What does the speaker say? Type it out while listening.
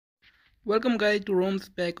Welcome guys to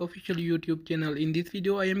ROMs Pack official YouTube channel. In this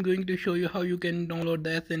video I am going to show you how you can download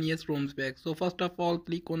the SNES ROMs pack. So first of all,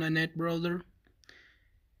 click on a net browser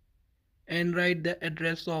and write the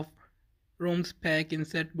address of ROMs pack in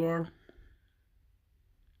set bar.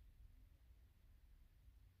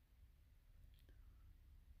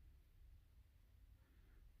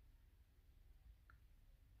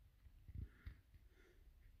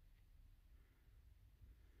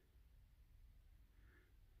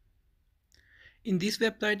 In this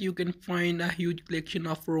website you can find a huge collection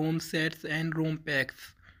of ROM sets and ROM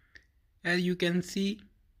packs. As you can see,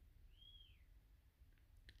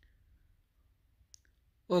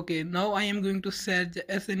 okay, now I am going to search the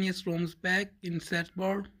SNES ROMs pack in search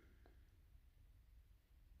bar.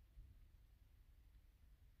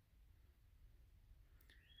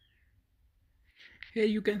 Here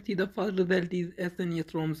you can see the first result is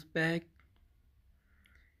SNES ROMs pack.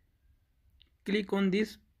 Click on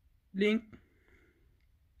this link.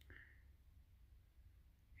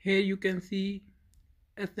 Here you can see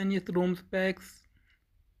SNES ROMs packs.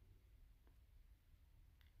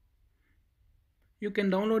 You can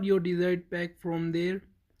download your desired pack from there.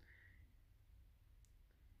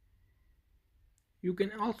 You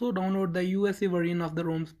can also download the USA version of the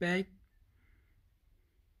ROMs pack.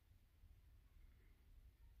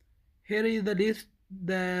 Here is the list.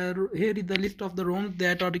 Here is the list of the ROMs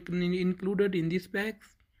that are included in these packs.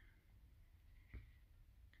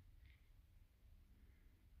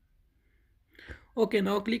 Okay,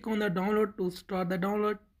 now click on the download to start the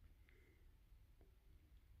download.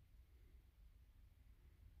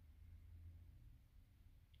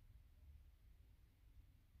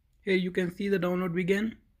 Here you can see the download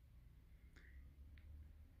begin.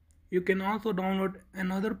 You can also download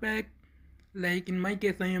another pack. Like in my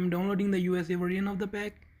case, I am downloading the USA version of the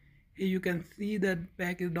pack. Here you can see that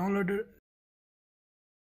pack is downloaded.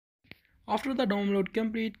 After the download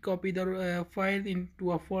complete, copy the file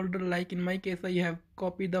into a folder. Like in my case, I have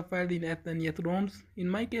copied the file in SNES ROMs. In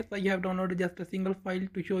my case, I have downloaded just a single file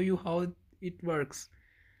to show you how it works.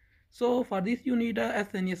 So for this you need a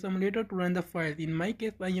SNES emulator to run the files. In my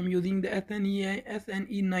case, I am using the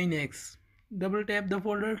SNE9X. Double tap the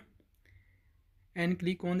folder and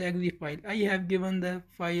click on the exe file. I have given the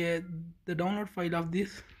download file of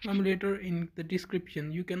this emulator in the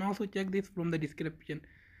description. You can also check this from the description.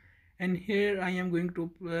 And here I am going to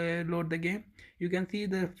load the game. You can see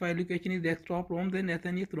the file location is desktop ROMs and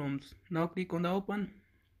SNES ROMs. Now click on the open,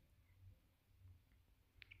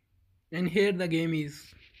 and here the game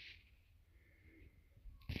is.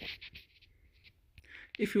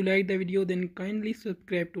 If you like the video, then kindly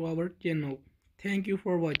subscribe to our channel. Thank you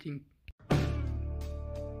for watching.